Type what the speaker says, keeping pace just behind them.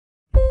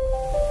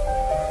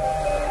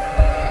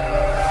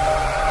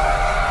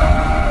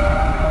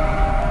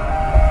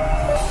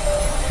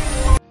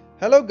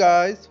Hello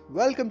guys,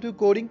 welcome to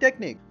Coding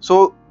Techniques.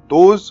 So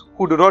those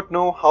who do not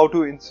know how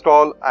to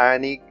install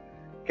Ionic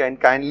can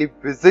kindly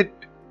visit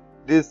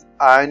this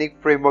Ionic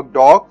framework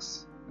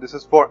docs. This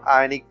is for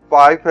Ionic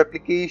 5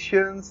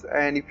 applications,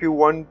 and if you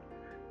want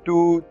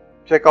to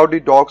check out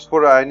the docs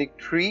for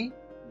Ionic 3,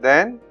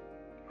 then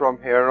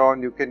from here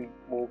on you can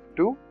move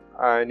to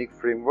Ionic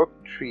framework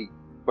 3.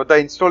 But the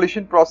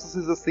installation process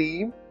is the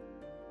same.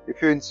 If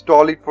you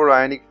install it for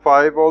Ionic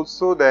 5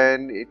 also,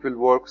 then it will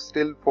work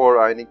still for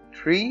Ionic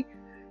 3.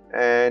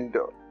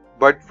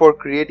 But for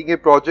creating a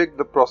project,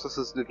 the process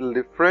is little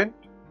different.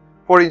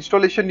 For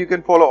installation, you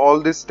can follow all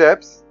these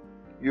steps.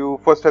 You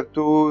first have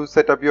to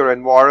set up your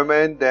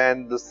environment,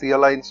 then the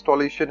CLI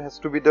installation has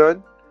to be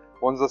done.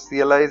 Once the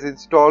CLI is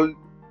installed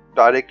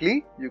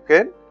directly, you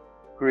can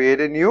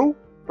create a new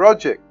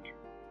project.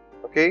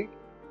 Okay.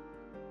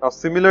 Now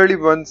similarly,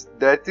 once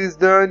that is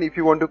done, if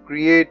you want to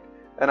create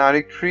an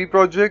Ionic 3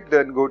 project,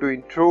 then go to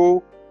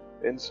Intro,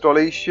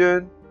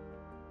 Installation,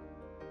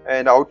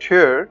 and out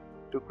here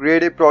to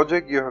create a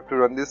project you have to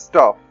run this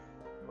stuff.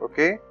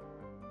 Okay,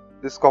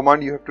 this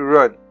command you have to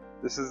run.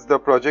 This is the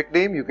project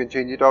name, you can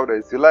change it out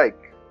as you like.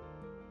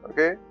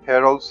 Okay,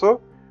 here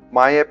also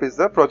my app is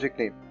the project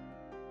name.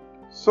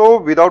 So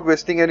without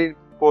wasting any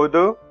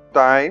further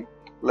time,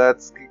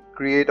 let's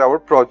create our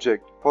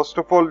project. First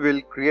of all,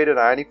 we'll create an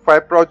Ionic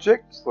 5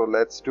 project, so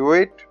let's do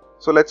it.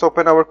 So let's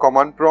open our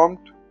command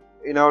prompt.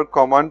 In our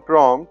command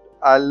prompt,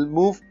 I'll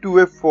move to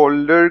a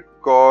folder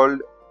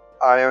called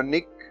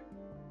Ionic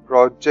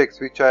Projects,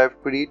 which I have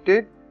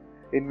created,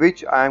 in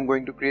which I am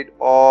going to create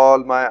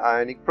all my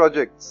Ionic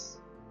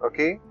projects.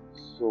 Okay,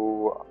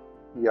 so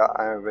yeah,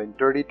 I have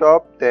entered it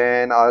up.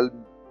 Then I'll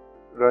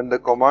run the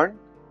command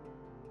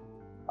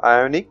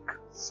Ionic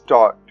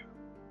start.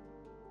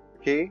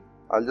 Okay,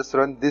 I'll just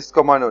run this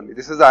command only.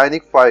 This is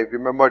Ionic 5,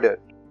 remember that.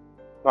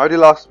 Now it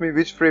will ask me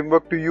which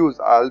framework to use.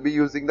 I'll be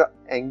using the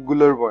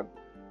Angular one.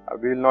 I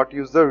will not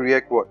use the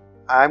React one.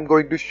 I am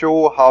going to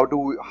show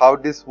how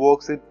this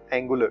works in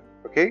Angular.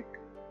 Okay,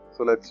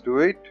 so let's do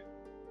it.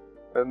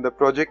 And the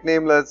project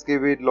name, let's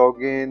give it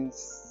login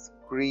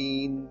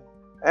screen,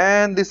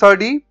 and these are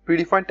the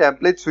predefined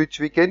templates which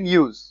we can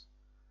use.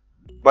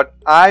 But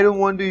I don't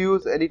want to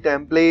use any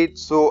template,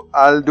 so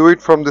I'll do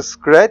it from the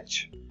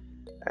scratch.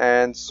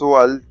 And so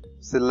I'll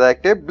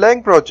select a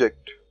blank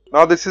project.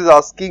 Now this is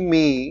asking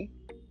me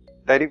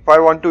that if I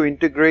want to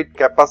integrate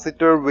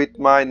capacitor with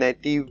my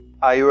native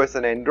iOS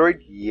and Android.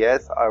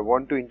 Yes, I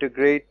want to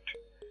integrate,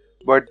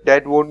 but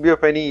that won't be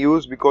of any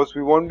use because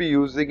we won't be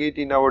using it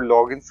in our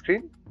login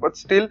screen. But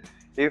still,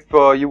 if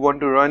you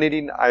want to run it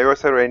in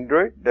iOS or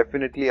Android,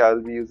 definitely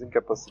I'll be using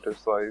capacitor.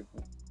 So I'm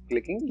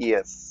clicking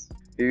yes.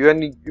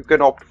 You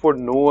can opt for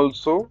no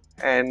also.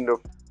 And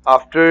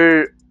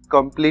after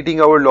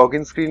completing our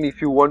login screen, if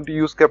you want to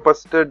use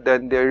capacitor,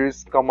 then there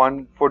is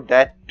command for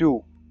that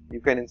too. You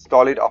can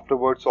install it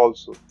afterwards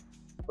also.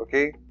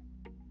 Okay.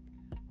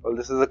 Well,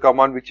 this is a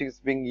command which is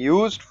being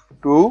used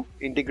to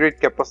integrate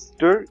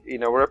capacitor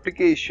in our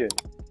application.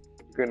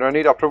 You can run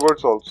it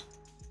afterwards also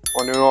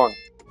on your own.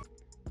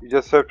 You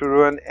just have to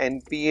run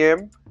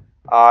npm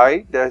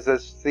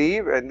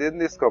i-save and then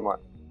this command.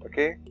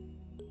 Okay.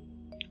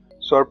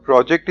 So our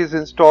project is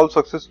installed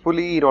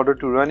successfully. In order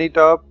to run it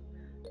up,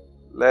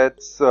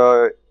 let's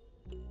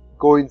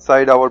go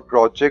inside our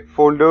project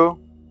folder.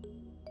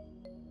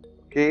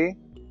 Okay,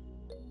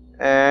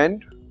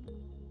 and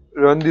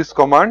run this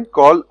command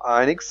called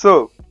Ionic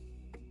serve.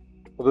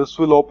 This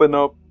will open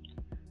up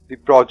the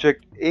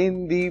project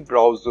in the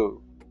browser.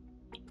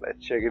 Let's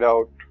check it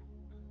out.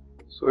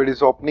 So it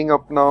is opening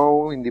up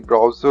now in the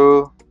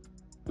browser.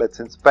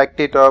 Let's inspect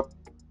it up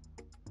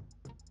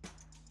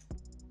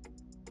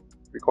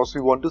because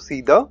we want to see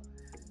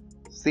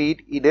it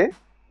in a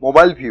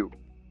mobile view.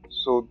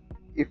 So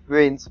if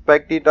we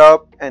inspect it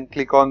up and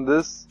click on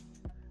this,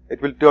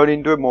 it will turn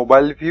into a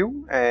mobile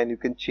view, and you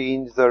can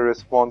change the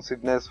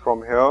responsiveness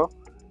from here.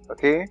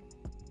 Okay,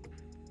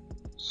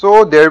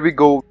 so there we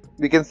go.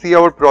 We can see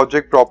our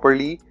project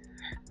properly,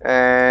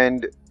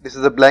 and this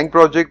is a blank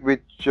project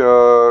which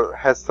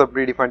has some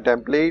predefined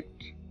template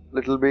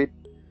little bit,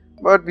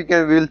 but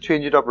we'll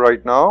change it up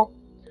right now.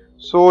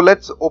 So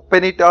let's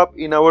open it up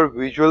in our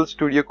Visual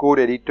Studio Code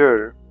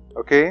editor.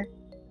 Okay,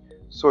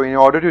 so in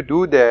order to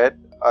do that,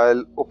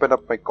 I'll open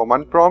up my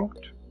command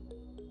prompt.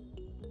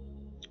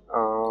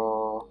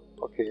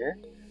 Okay,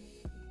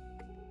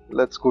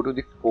 let's go to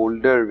the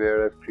folder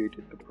where I've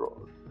created the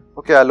project.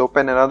 Okay, I'll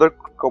open another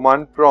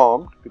command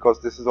prompt because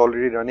this is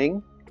already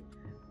running,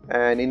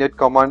 and in that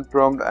command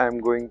prompt I'm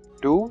going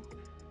to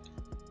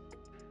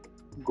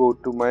go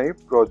to my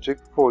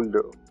project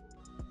folder.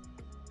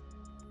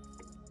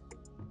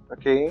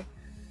 Okay,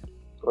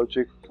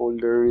 project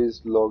folder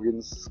is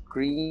login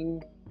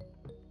screen,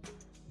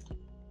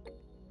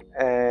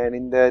 and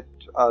in that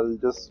I'll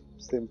just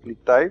simply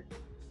type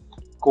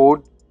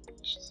code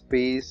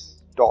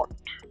space dot.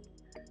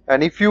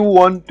 And if you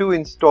want to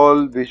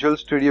install Visual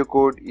Studio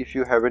Code, if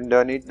you haven't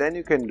done it, then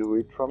you can do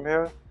it from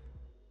here.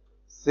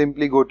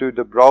 Simply go to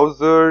the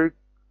browser,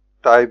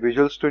 type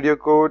Visual Studio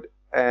Code,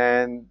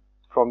 and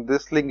from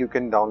this link you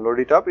can download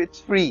it up. It's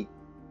free,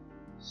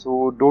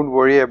 so don't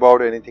worry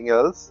about anything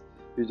else.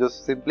 You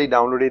just simply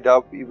download it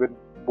up, even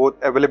both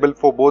available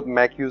for both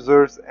Mac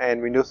users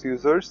and Windows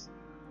users.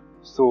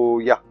 So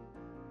yeah,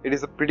 it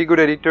is a pretty good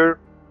editor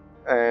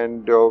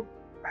and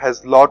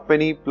has lot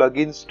many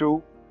plugins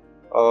too,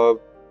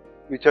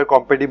 which are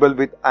compatible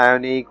with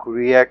Ionic,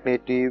 React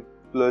Native,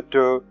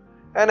 Flutter,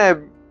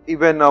 and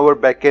even our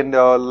backend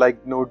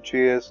like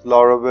Node.js,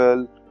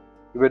 Laravel,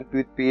 even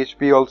with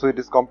PHP also it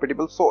is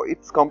compatible. So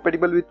it's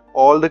compatible with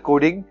all the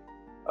coding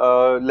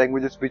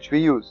languages which we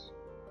use.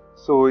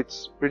 So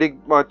it's pretty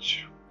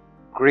much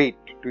great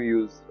to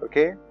use.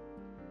 Okay.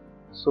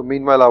 So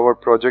meanwhile our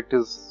project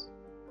is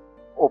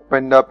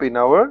opened up in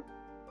our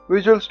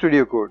Visual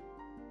Studio Code.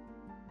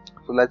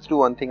 So let's do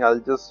one thing. I'll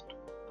just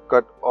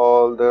cut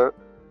all the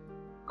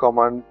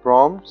command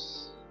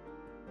prompts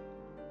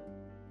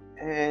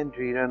and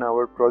rerun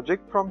our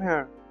project from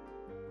here.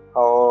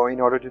 In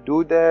order to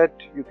do that,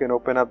 you can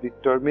open up the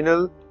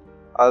terminal.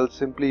 I'll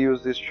simply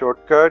use this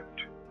shortcut.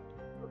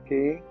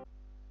 Okay.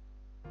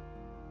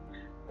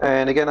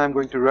 And again, I'm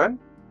going to run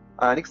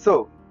Ionic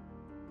Serve.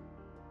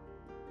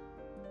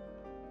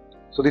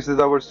 So this is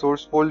our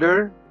source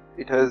folder.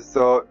 It has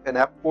an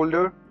app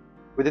folder.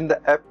 Within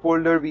the app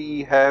folder,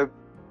 we have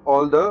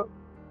all the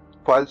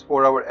files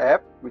for our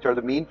app, which are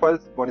the main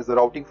files. One is the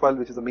routing file,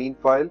 which is the main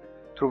file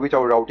through which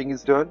our routing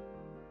is done.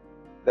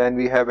 Then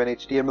we have an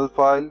HTML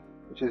file,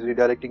 which is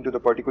redirecting to the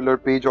particular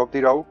page of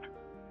the route.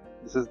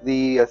 This is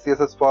the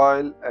CSS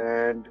file,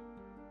 and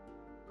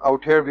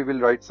out here we will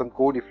write some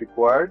code if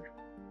required.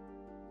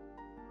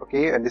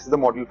 Okay, and this is the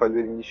module file.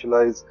 We'll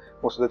initialize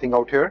most of the thing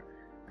out here.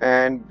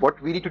 And what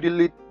we need to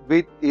deal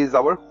with is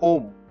our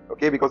home.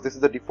 Okay, because this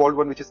is the default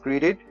one which is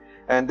created,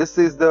 and this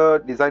is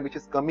the design which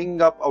is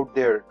coming up out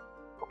there.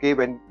 Okay,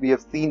 when we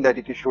have seen that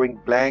it is showing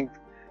blank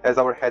as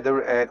our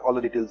header and all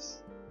the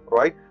details.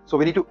 Right, so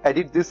we need to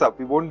edit this up.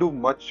 We won't do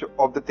much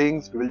of the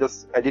things. We will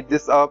just edit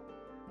this up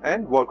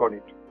and work on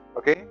it.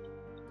 Okay,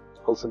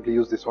 I'll simply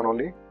use this one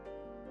only.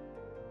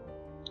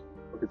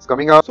 It's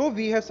coming up. So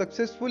we have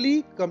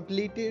successfully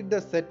completed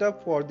the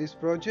setup for this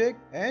project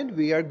and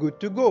we are good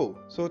to go.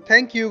 So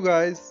thank you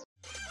guys.